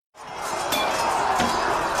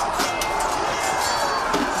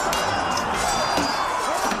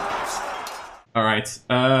right.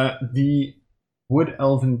 The Wood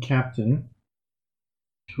Elven captain,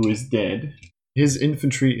 who is dead, his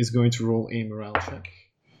infantry is going to roll a morale check.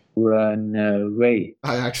 Run away.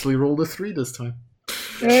 I actually rolled a 3 this time.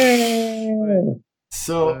 Hey.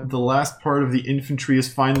 So the last part of the infantry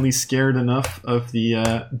is finally scared enough of the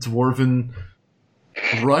dwarven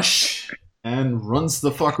rush and runs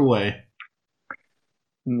the fuck away.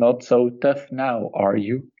 Not so tough now, are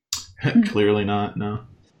you? Clearly not, no.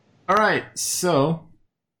 Alright, so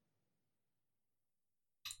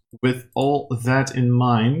with all that in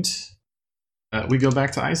mind, we go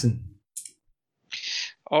back to Eisen.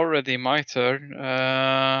 Already my turn.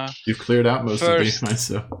 You've cleared out most First- of the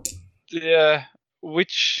so. Yeah.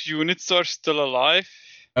 Which units are still alive?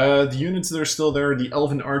 The units that are still there are the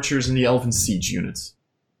Elven Archers and the Elven Siege units.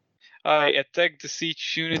 I attack the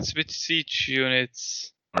siege units with siege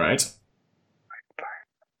units. Alright.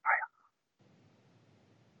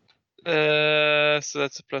 So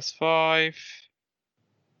that's a +5.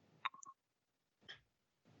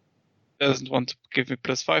 Doesn't want to give me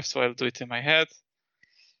 +5, so I'll do it in my head.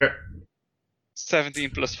 Okay.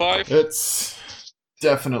 17 +5. It's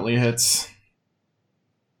definitely hits.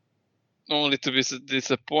 Only to be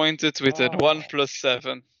disappointed with a 1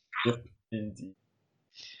 +7. Yep, indeed.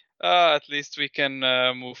 At least we can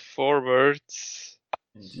move forward.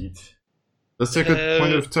 Indeed. Let's take a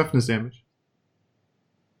point of toughness damage.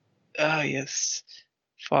 Yes.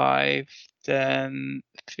 5, 10,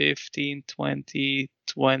 15, 20,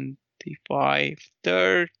 25,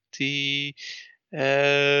 30.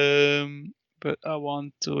 But I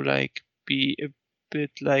want to like be a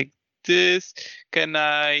bit like this. Can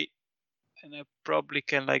I? And I probably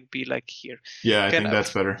can like be like here. Yeah, I think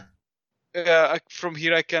that's better. From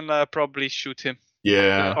here I can probably shoot him.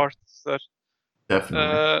 Yeah, Artificer.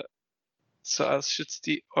 definitely. So I'll shoot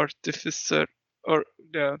the artificer. Or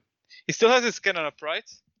he still has his cannon up, right?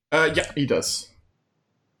 Yeah, he does.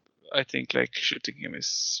 I think like shooting him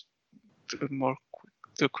is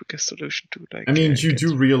the quickest solution to like. I mean, you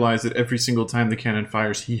do realize that every single time the cannon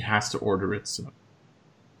fires, he has to order it. So,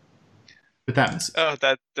 but that misses. Oh,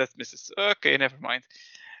 that misses. Okay, never mind.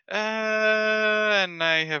 And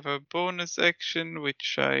I have a bonus action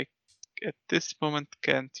which I at this moment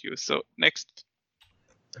can't use. So next.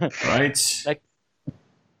 Right.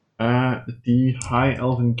 The High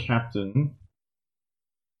Elven Captain.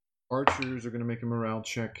 Archers are going to make a morale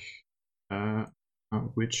check,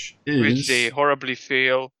 which they horribly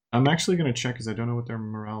fail. I'm actually going to check because I don't know what their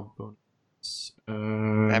morale bonus is.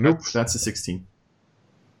 Damn Nope, it. that's a 16.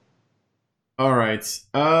 Alright.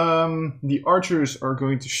 The archers are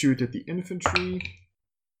going to shoot at the infantry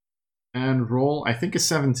and roll, I think, a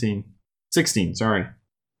 17. 16, sorry.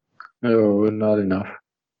 Oh, not enough.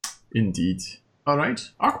 Indeed.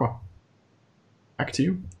 Alright, Aqua. Back to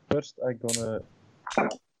you. First, I'm gonna.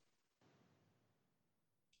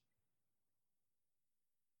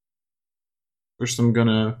 First, I'm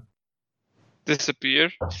gonna.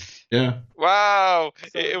 Disappear. Yeah. Wow,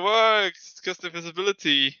 it works. It's just the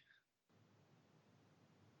visibility.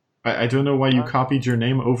 I don't know why you copied your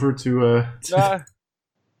name over to.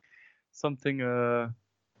 Something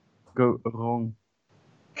go wrong.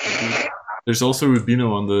 There's also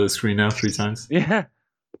Rubino on the screen now 3 times. Yeah.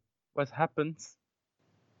 What happened?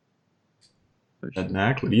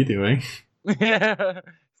 Knack, what are you doing?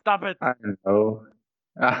 Stop it! I don't know.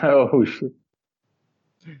 Oh shit.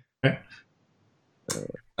 Okay.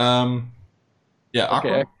 Yeah, Aqua.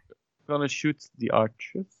 Okay, I'm gonna shoot the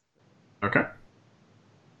archers. Okay.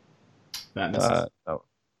 That misses. No.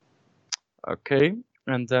 Okay,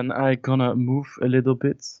 and then I'm gonna move a little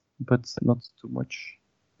bit, but not too much.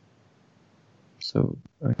 So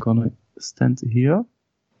I'm gonna stand here.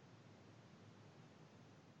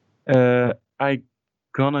 I'm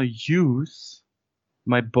gonna use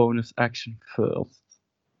my bonus action first.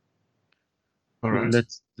 Alright.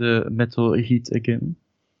 Let the metal heat again.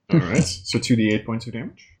 Alright, so 2d8 points of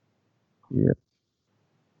damage. Yeah.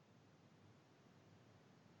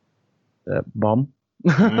 Bomb.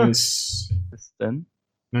 Nice. That's 10.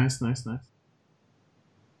 Nice.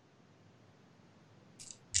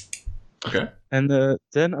 Okay. And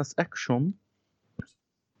then as action...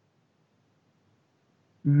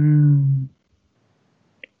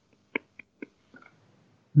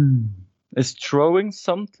 Is throwing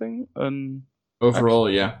something an Overall,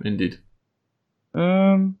 action? yeah, indeed.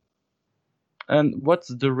 And what's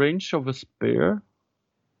the range of a spear?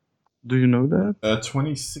 Do you know that?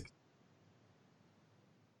 26.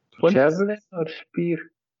 20? Javelin or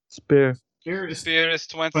spear? Spear. Spear is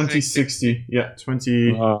 20. 2060. Yeah,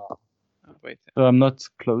 20. Oh, wait. So I'm not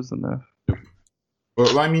close enough.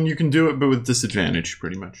 Well, I mean, you can do it, but with disadvantage,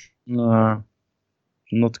 pretty much. No.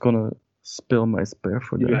 not gonna spill my spare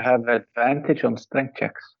for You that. have advantage on strength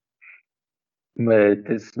checks. But it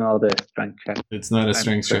is not a strength check. It's not a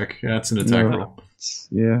strength check. Yeah, it's an attack No. roll.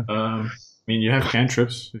 Yeah. I mean, you have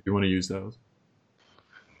cantrips if you want to use those.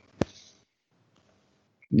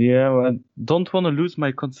 Yeah, well, I don't want to lose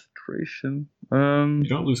my concentration. You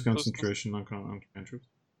don't lose concentration on cantrips.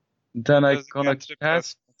 Then I Does the gonna cantrip have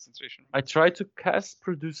cast. concentration? I try to cast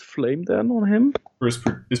Produce Flame then on him. Or is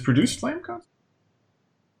Produce Flame con?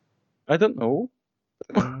 I don't know.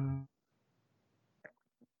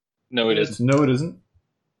 No, it isn't. No, it isn't.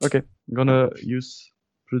 Okay, I'm gonna use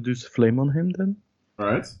Produce Flame on him then.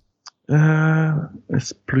 Alright.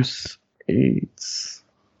 It's +8.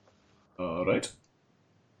 Alright.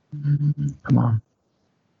 Come on.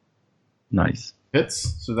 Nice.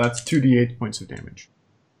 Hits, so that's 2d8 points of damage.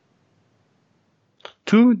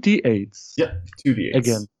 2d8s. Yep, 2d8.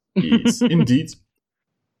 Again. Yes, indeed.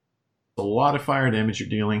 A lot of fire damage you're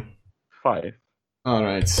dealing. 5.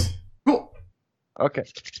 Alright. Cool. Okay.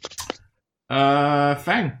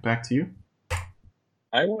 Fang, back to you.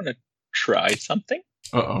 I want to try something.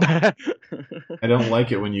 Uh-oh. I don't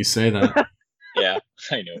like it when you say that. Yeah,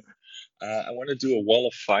 I know. I want to do a wall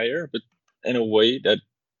of fire, but in a way that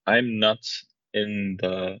I'm not in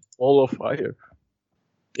the Wall of Fire.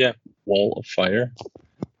 wall of fire.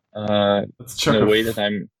 Let's chuck In a a way that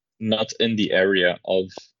I'm not in the area of.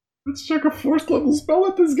 Let's check a 4th level spell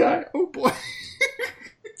at this guy. Oh boy.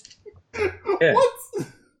 Yeah. What? He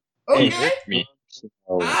Okay. hit me.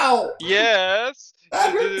 Ow. Yes,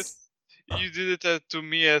 That you did it. hurts. You did it to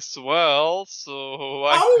me as well. So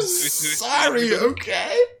I I'm could do it. sorry,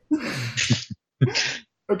 okay?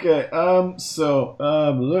 Okay,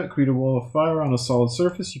 create a wall of fire on a solid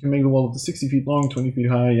surface. You can make the wall up to 60 feet long, 20 feet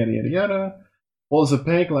high, yada yada yada. Wall is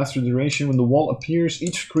opaque, lasts for duration. When the wall appears,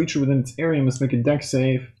 each creature within its area must make a dex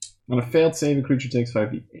save. On a failed save, a creature takes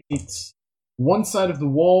 5d8. One side of the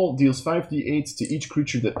wall deals 5d8 to each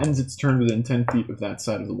creature that ends its turn within 10 feet of that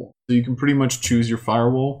side of the wall. So you can pretty much choose your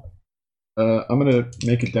firewall. I'm gonna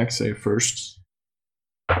make a dex save first.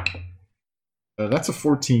 That's a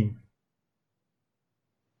 14.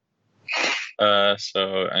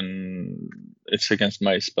 And it's against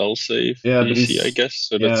my spell save Yeah, but DC, he's- I guess.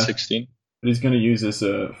 So yeah. that's 16 But he's gonna use this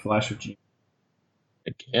flash of genius.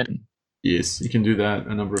 again. Yes, you can do that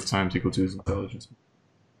a number of times equal to his intelligence.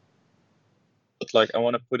 But like, I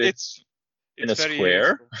want to put it It's in a very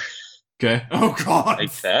square. useful. Okay. Oh god.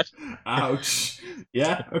 like that. Ouch.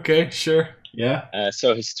 Yeah. Okay. Sure. Yeah.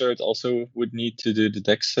 So his turret also would need to do the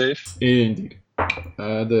dex save. Indeed.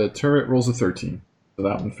 The turret rolls a 13, so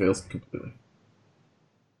that one fails completely.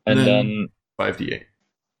 And then- then 5d8.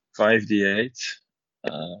 5d8.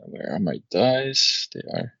 Where are my dice? They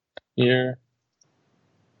are here.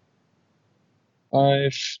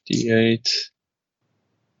 5d8.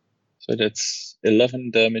 So that's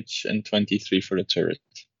 11 damage and 23 for the turret.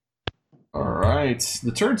 All right.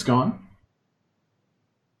 The turret's gone.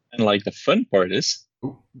 And like the fun part is,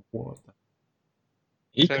 Ooh, what?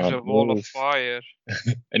 he There's can't a wall move, of fire.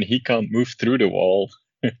 and he can't move through the wall.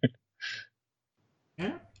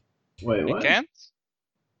 Yeah. Wait. You What? can't?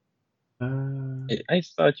 I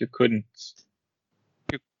thought you couldn't.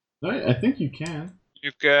 No, I think you can.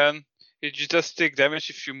 You can. It just take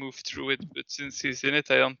damage if you move through it, but since he's in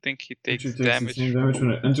it, I don't think he takes Creature takes damage. the same damage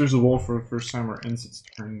when it enters the wall for the first time or ends its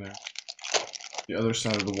turn there. The other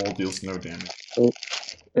side of the wall deals no damage.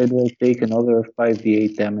 It will take another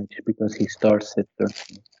 5d8 damage because he starts it.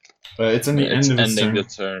 It's in the It's end of his ending turn. the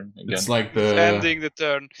turn again. It's like He's the ending the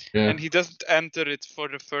turn, yeah. and he doesn't enter it for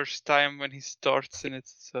the first time when he starts in it.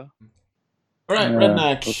 So All right, Yeah.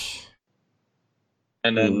 redneck.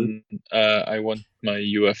 And then I want my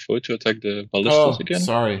UFO to attack the ballistas again.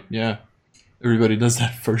 Sorry. Yeah. Everybody does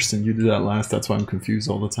that first, and you do that last. That's why I'm confused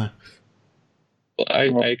all the time. Well,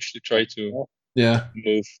 I actually try to Yeah.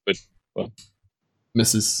 move, but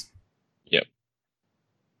Misses.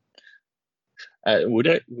 would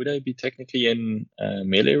I be technically in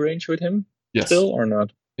melee range with him Yes. still or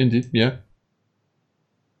not? Indeed. Yeah.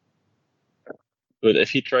 But if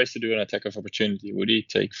he tries to do an attack of opportunity, would he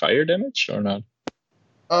take fire damage or not?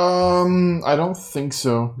 I don't think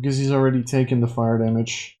so because he's already taken the fire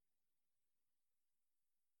damage.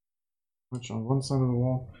 Which on one side of the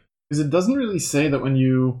wall? Because it doesn't really say that when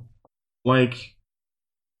you like.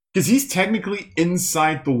 Because he's technically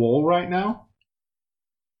inside the wall right now,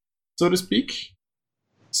 so to speak.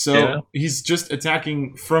 So Yeah. he's just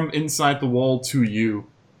attacking from inside the wall to you.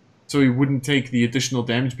 So he wouldn't take the additional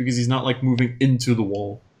damage because he's not like moving into the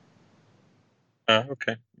wall.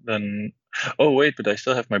 Okay. Then. Oh wait, but I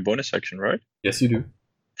still have my bonus action, right? Yes, you do.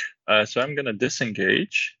 So I'm gonna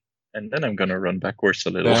disengage and then I'm gonna run backwards a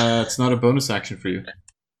little. That's not a bonus action for you.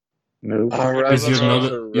 No. Alright, Because you have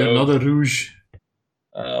so another rouge.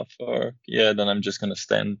 fuck. Yeah, then I'm just gonna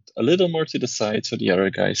stand a little more to the side so the other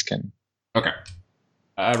guys can. Okay.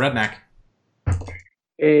 Redneck.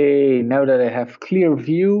 Hey, now that I have clear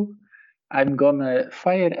view, I'm gonna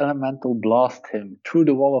fire elemental blast him through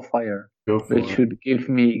the wall of fire, Go for which it. should give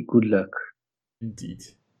me good luck. Indeed.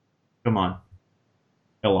 Come on.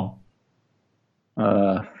 Hello.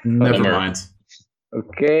 Never Never mind.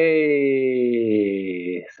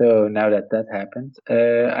 Okay, so now that happened,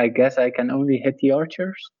 I guess I can only hit the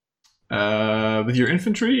archers. With your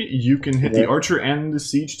infantry, you can hit the Yeah. archer and the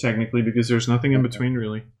siege technically because there's nothing in between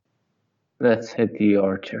really. Let's hit the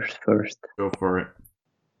archers first. Go for it.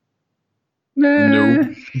 Nah, Nope.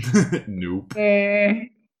 Nope. nah.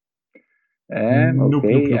 Nope,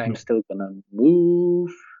 Okay, nope, nope, I'm nope. still gonna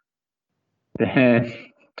move. Then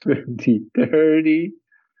 20, 30.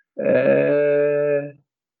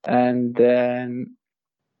 And then,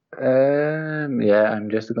 yeah, I'm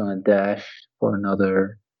just gonna dash for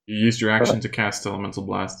another. You used your action to cast Elemental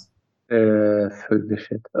Blast. Fuck this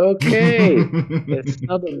shit. Okay, it's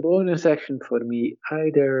not a bonus action for me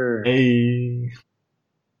either. Hey.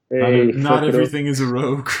 Hey, Not fuck it up. everything is a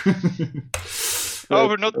rogue. Oh,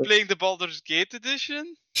 we're not playing the Baldur's Gate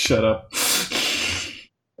edition? Shut up.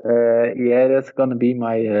 Yeah, that's gonna be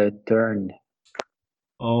my turn.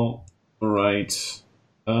 All right.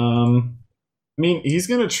 I mean, he's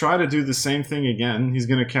gonna try to do the same thing again. He's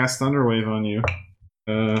gonna cast Thunderwave on you,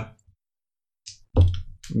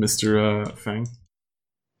 Mr. Fang.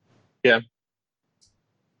 Yeah.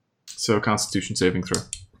 So, Constitution saving throw.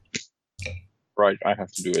 Right, I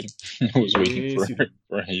have to do it. I was waiting Yes, you do.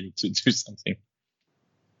 for him to do something.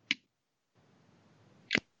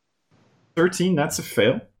 13, that's a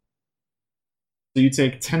fail. So you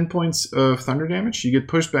take 10 points of thunder damage. You get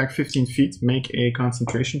pushed back 15 feet. Make a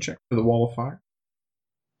concentration check for the wall of fire.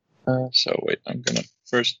 So wait, I'm gonna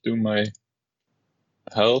first do my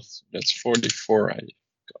health. That's 44 I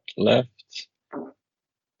got left.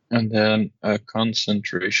 And then a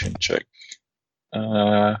concentration check.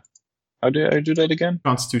 How do I do that again?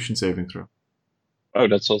 Constitution saving throw. Oh,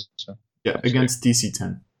 that's also... Yeah, against DC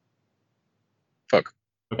 10. Fuck.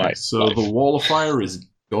 Okay, My so life. the wall of fire is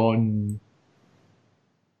gone.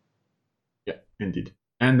 Yeah, indeed.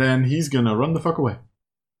 And then he's gonna run the fuck away.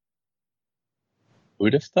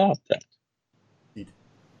 Who'd have thought that?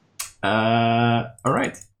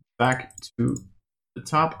 Alright. Back to the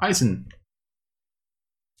top. Eisen.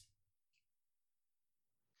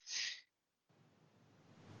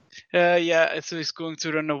 Yeah, so he's going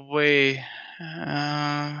to run away.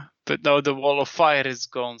 But now the wall of fire is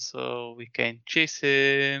gone, so we can chase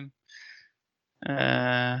him.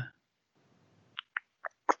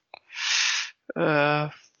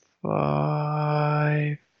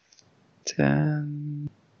 5, 10,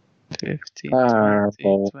 15,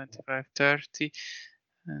 20, 25, 30,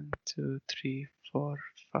 and 2, 3, 4,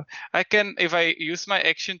 5. I can, if I use my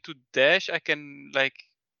action to dash, I can like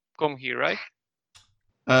come here, right?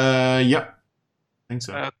 Yeah. I think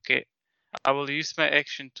so. Okay. I will use my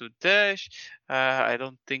action to dash. I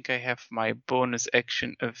don't think I have my bonus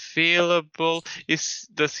action available.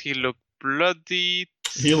 Does he look bloodied?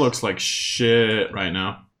 He looks like shit right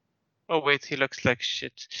now. Oh wait, he looks like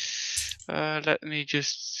shit. Let me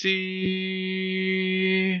just see.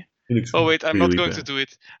 He looks Oh wait, I'm really not going bad. to do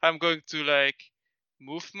it. I'm going to like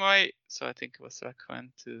move my. So I think it was like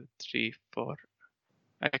 1, 2, 3, 4.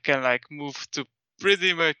 I can like move to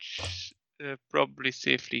pretty much probably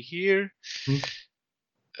safely here.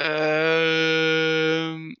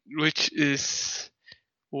 Which is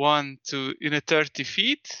 1 to 30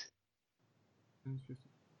 feet.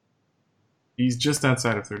 He's just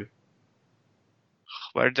outside of 30.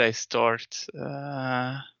 Where did I start?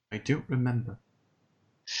 I don't remember.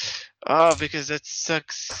 Oh, because that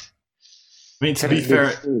sucks. I mean, to be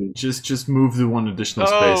fair, just move the one additional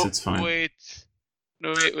space. It's fine. Wait.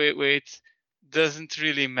 No, wait. Doesn't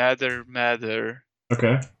really matter.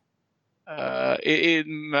 Okay. It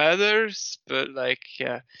matters, but like,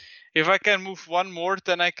 yeah. If I can move one more,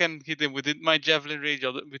 then I can hit him within my javelin range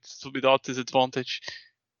without disadvantage.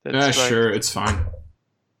 Yeah, That's like- sure, it's fine.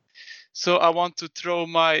 So I want to throw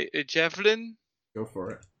my javelin. Go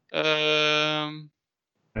for it. I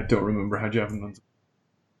I don't remember how javelin runs.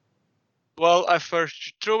 Well, I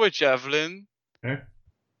first throw a javelin. Okay.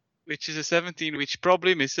 Which is a 17, which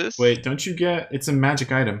probably misses. Wait, don't you get... It's a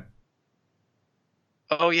magic item.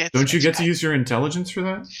 Oh, yeah. Don't you get to use your intelligence for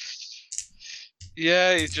that?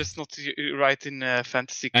 Yeah, it's just not right in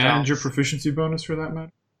fantasy And counts. your proficiency bonus for that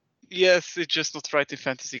matter? Yes, it's just not right in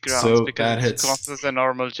fantasy grounds So because that it hits. counts as a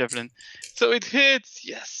normal javelin. So it hits,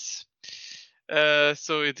 yes.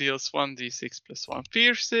 So it deals 1d6 plus 1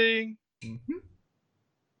 piercing. Mhm.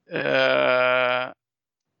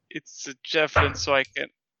 It's a javelin, so I can.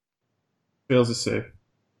 Fails a save.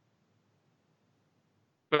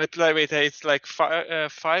 But like, wait, it's like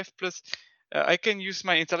 5 plus. I can use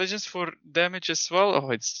my intelligence for damage as well.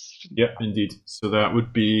 Oh, it's. Yep, indeed. So that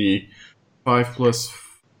would be 5 plus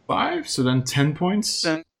 5, so then 10 points.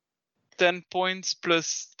 10 points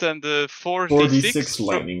plus then the 4d6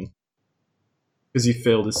 lightning. Because he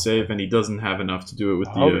failed his save and he doesn't have enough to do it with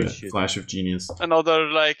Holy the shit. Flash of Genius. Another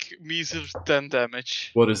like measly 10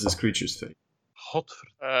 damage. What is this creature's fate? Hot.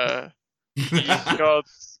 He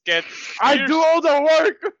gets. I do all the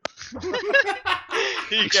work.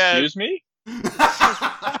 He gets. Excuse me?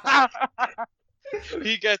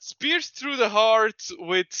 He gets pierced through the heart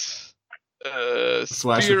with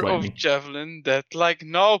Flash spear of of lightning. javelin that like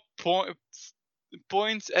now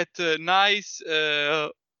points at a nice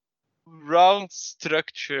round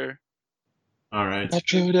structure. Alright.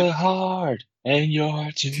 To the heart, and you're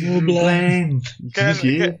to blame.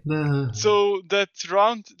 So that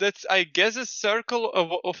round, that's I guess a circle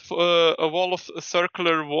of a wall of a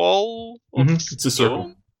circular wall. Of It's a circle.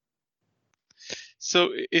 stone? So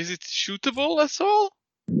is it shootable as well?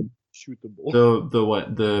 Shootable. The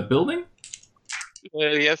what? The building?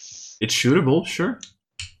 Yes. It's shootable, sure.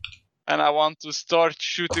 And I want to start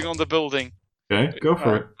shooting on the building. Okay, go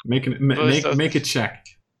for it. Make a check.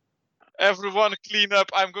 Everyone clean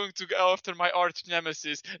up. I'm going to go after my arch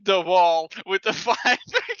nemesis, the wall, with the fire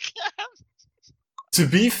can. To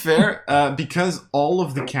be fair, because all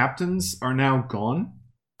of the captains are now gone,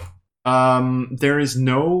 there is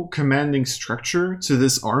no commanding structure to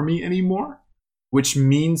this army anymore, which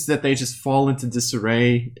means that they just fall into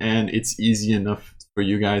disarray, and it's easy enough for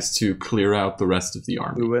you guys to clear out the rest of the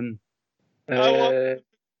army. We win.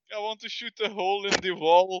 I want to shoot a hole in the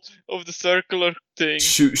wall of the circular thing.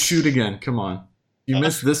 Shoot again, come on. You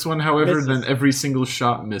miss this one, however, Misses. then every single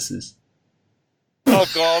shot misses. Oh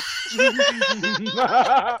god.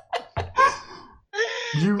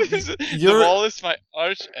 The wall is my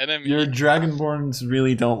arch enemy. Your Dragonborns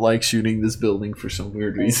really don't like shooting this building for some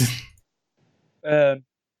weird reason. Mr.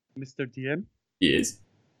 DM, Yes,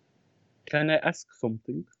 can I ask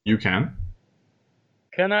something? you can.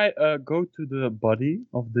 Can I go to the body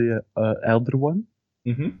of the elder one?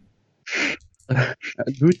 Mm-hmm.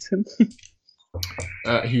 Loot him?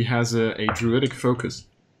 He has a druidic focus.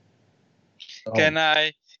 Can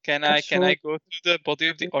I Sure. go to the body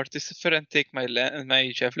of the artificer and take my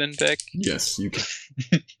my javelin back? Yes, you can.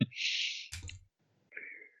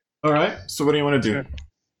 All right. So what do you want to do?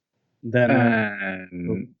 Then I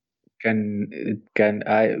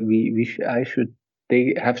should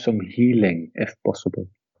have some healing if possible.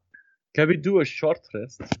 can we do a short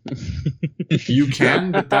rest? You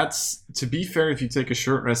can, but that's, to be fair, if you take a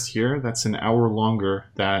short rest here, that's an hour longer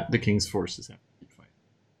that the king's forces have to fight.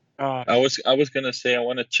 I was gonna say I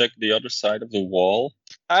want to check the other side of the wall.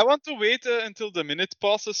 I want to wait until the minute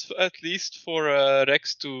passes at least for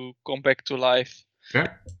Rex to come back to life.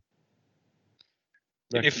 Okay.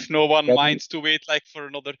 If no one Can- minds to wait like for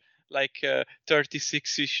another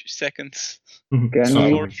 36-ish seconds. Can So-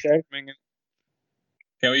 we Or check?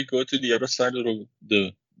 Can we go to the other side of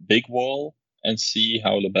the big wall and see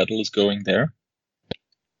how the battle is going there?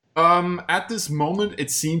 At this moment,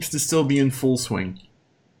 it seems to still be in full swing.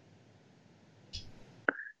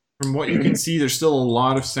 From what you can see, there's still a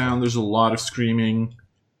lot of sound. There's a lot of screaming.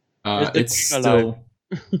 Is the It's king still.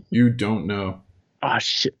 You don't know. Ah,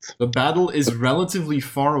 shit. The battle is relatively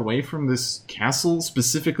far away from this castle,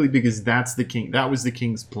 specifically because that's the king. That was the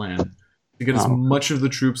king's plan, to get as Oh. much of the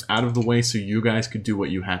troops out of the way so you guys could do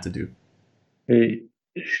what you had to do.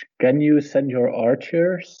 Can you send your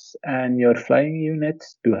archers and your flying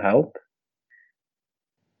units to help?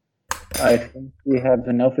 I think we have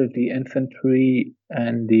enough of the infantry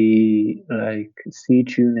and the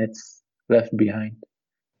siege units left behind.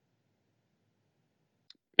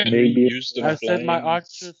 Can Maybe- we use the I sent my flying-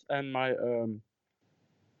 archers and my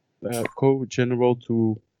co-general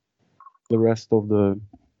to the rest of the...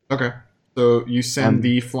 Okay. So you send Um,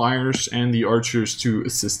 the flyers and the archers to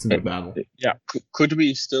assist in the battle. Could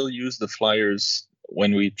we still use the flyers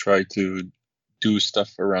when we try to do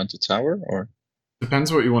stuff around the tower, or?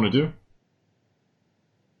 Depends what you want to do.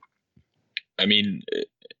 I mean,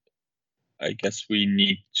 I guess we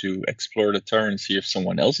need to explore the tower and see if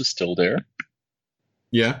someone else is still there.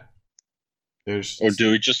 Yeah. There's. Or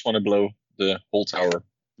do we just want to blow the whole tower?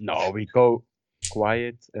 No, we go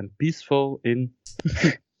quiet and peaceful in,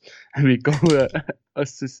 and we go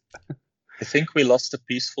assist. I think we lost the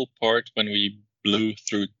peaceful part when we blew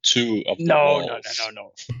through 2 of the No. walls.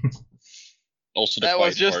 Also the That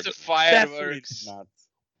was quiet just part. the Definitely fireworks. not.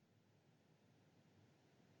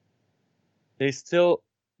 They still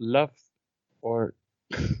love or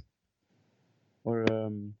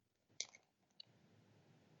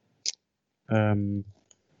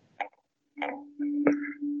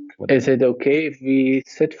Is it okay if we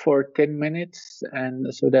sit for 10 minutes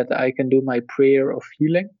and so that I can do my prayer of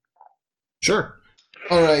healing? Sure.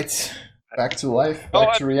 All right. Back to life. Oh,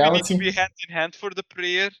 Back to and we need reality. to be hand in hand for the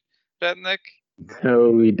prayer, Redneck. No,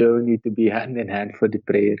 we don't need to be hand in hand for the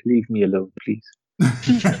prayer. Leave me alone, please.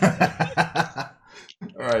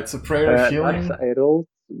 All right. So prayer of healing. Max, I rolled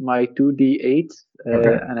my 2d8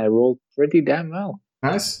 Okay. and I rolled pretty damn well.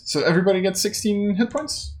 Nice. So everybody gets 16 hit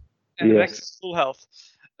points. And Yes. Rex is full health.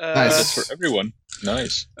 Nice. That's for everyone.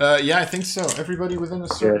 Nice. Yeah, I think so. Everybody within a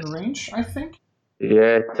certain Yes. range, I think.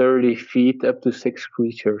 Yeah, 30 feet up to 6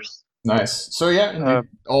 creatures. Nice. So yeah, indeed,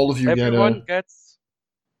 all of you everyone get gets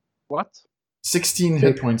what? 16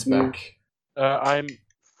 hit points back. I'm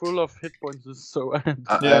full of hit points, so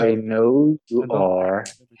Yeah. I know you I don't- are.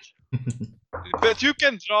 But you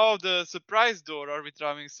can draw the surprise door. Are we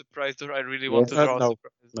drawing a surprise door? I really want to Yes. draw a No.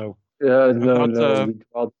 surprise door. No, No, not, we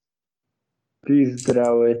draw. Please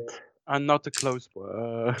draw it. I'm not a close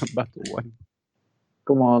battle one.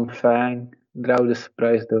 Come on, Fang. Draw the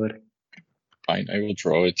surprise door. Fine, I will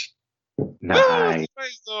draw it. Nice.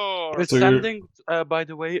 Surprise door! We're So you're- sending, by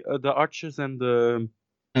the way, the archers and the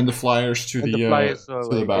flyers to And the the flyers, to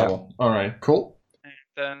the battle. All right, cool.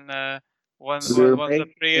 Then once We're once the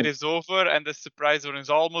making- prayer is over and the surprise door is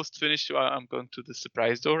almost finished, I'm going to the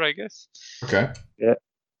surprise door, I guess. Okay.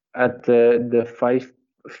 At the 5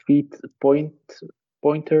 feet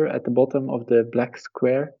pointer at the bottom of the black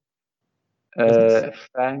square,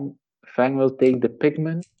 Fang will take the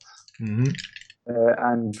pigment Hmm.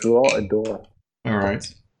 and draw a door. All right.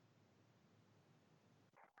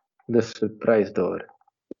 The surprise door.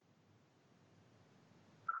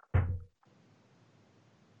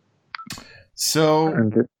 So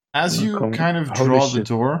And the- as you Come- kind of holy draw the shit.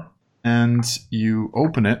 door and you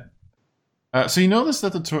open it, so you notice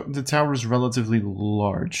that the tower is relatively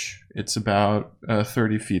large. It's about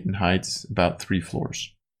 30 feet in height, about 3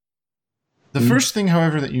 floors. The first thing,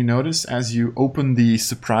 however, that you notice as you open the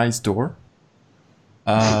surprise door,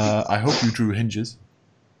 I hope you drew hinges.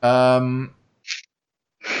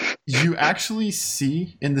 You actually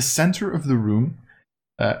see in the center of the room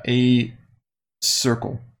a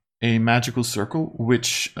circle, a magical circle,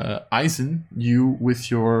 which Eisen, you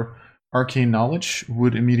with your arcane knowledge,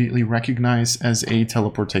 would immediately recognize as a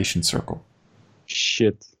teleportation circle.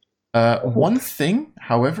 Shit. One thing,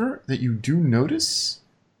 however, that you do notice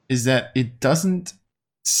is that it doesn't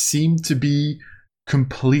seem to be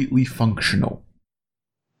completely functional.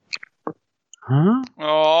 Huh?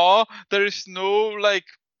 Oh, there is no like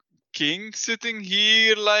king sitting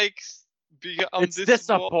here like on It's this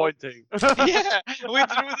wall. disappointing. Yeah, we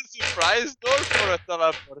drew the surprise door for a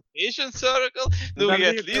teleportation circle. Do then we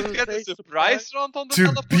at we least will get a say surprise surprise? round on the To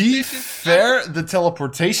teleportation be circle? fair, the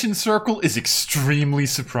teleportation circle is extremely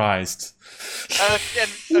surprised.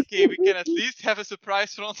 Okay, we can at least have a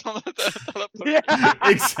surprise round on the teleportation. Yeah.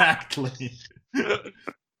 Exactly.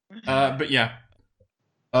 But yeah.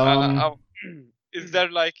 Is there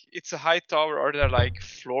like it's a high tower? Are there like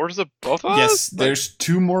floors above us? Yes, Like- there's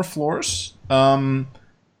 2 more floors.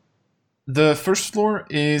 The first floor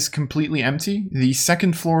is completely empty. The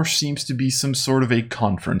second floor seems to be some sort of a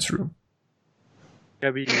conference room.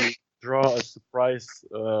 Can we draw a surprise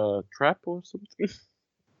trap or something?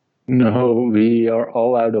 No, we are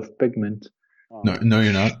all out of pigment. No,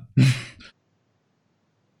 you're not.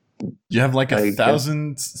 You have like I a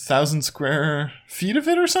guess- thousand square feet of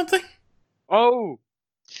it or something? Oh,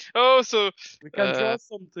 Oh, so we can draw Uh,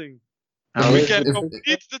 something. How we is can it-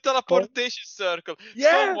 complete the teleportation circle.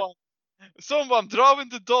 Yeah. Someone draw in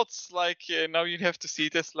the dots. Like now you have to see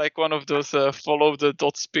this like one of those follow the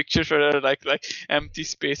dots pictures where there are like empty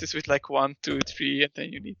spaces with like 1, 2, 3, and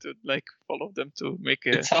then you need to like follow them to make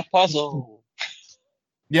a. It's a puzzle.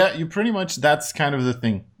 Yeah, you pretty much, that's kind of the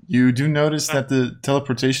thing. You do notice that the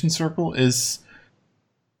teleportation circle is...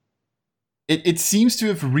 It seems to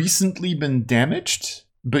have recently been damaged,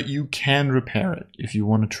 but you can repair it if you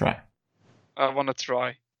want to try. I want to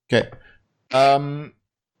try. Okay. I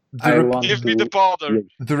want Give me to- the powder.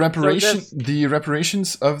 The reparation, So the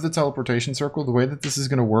reparations of the teleportation circle, the way that this is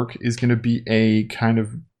going to work is going to be a kind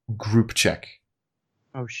of group check.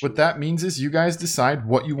 Oh shit. What that means is you guys decide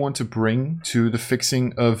what you want to bring to the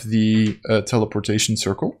fixing of the teleportation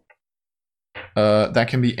circle. That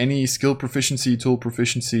can be any skill proficiency, tool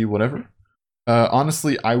proficiency, whatever.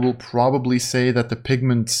 Honestly, I will probably say that the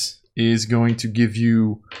pigment is going to give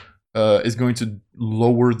you, is going to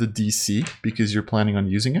lower the DC because you're planning on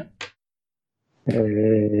using it.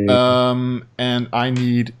 And I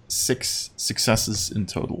need 6 successes in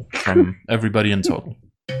total from everybody in total.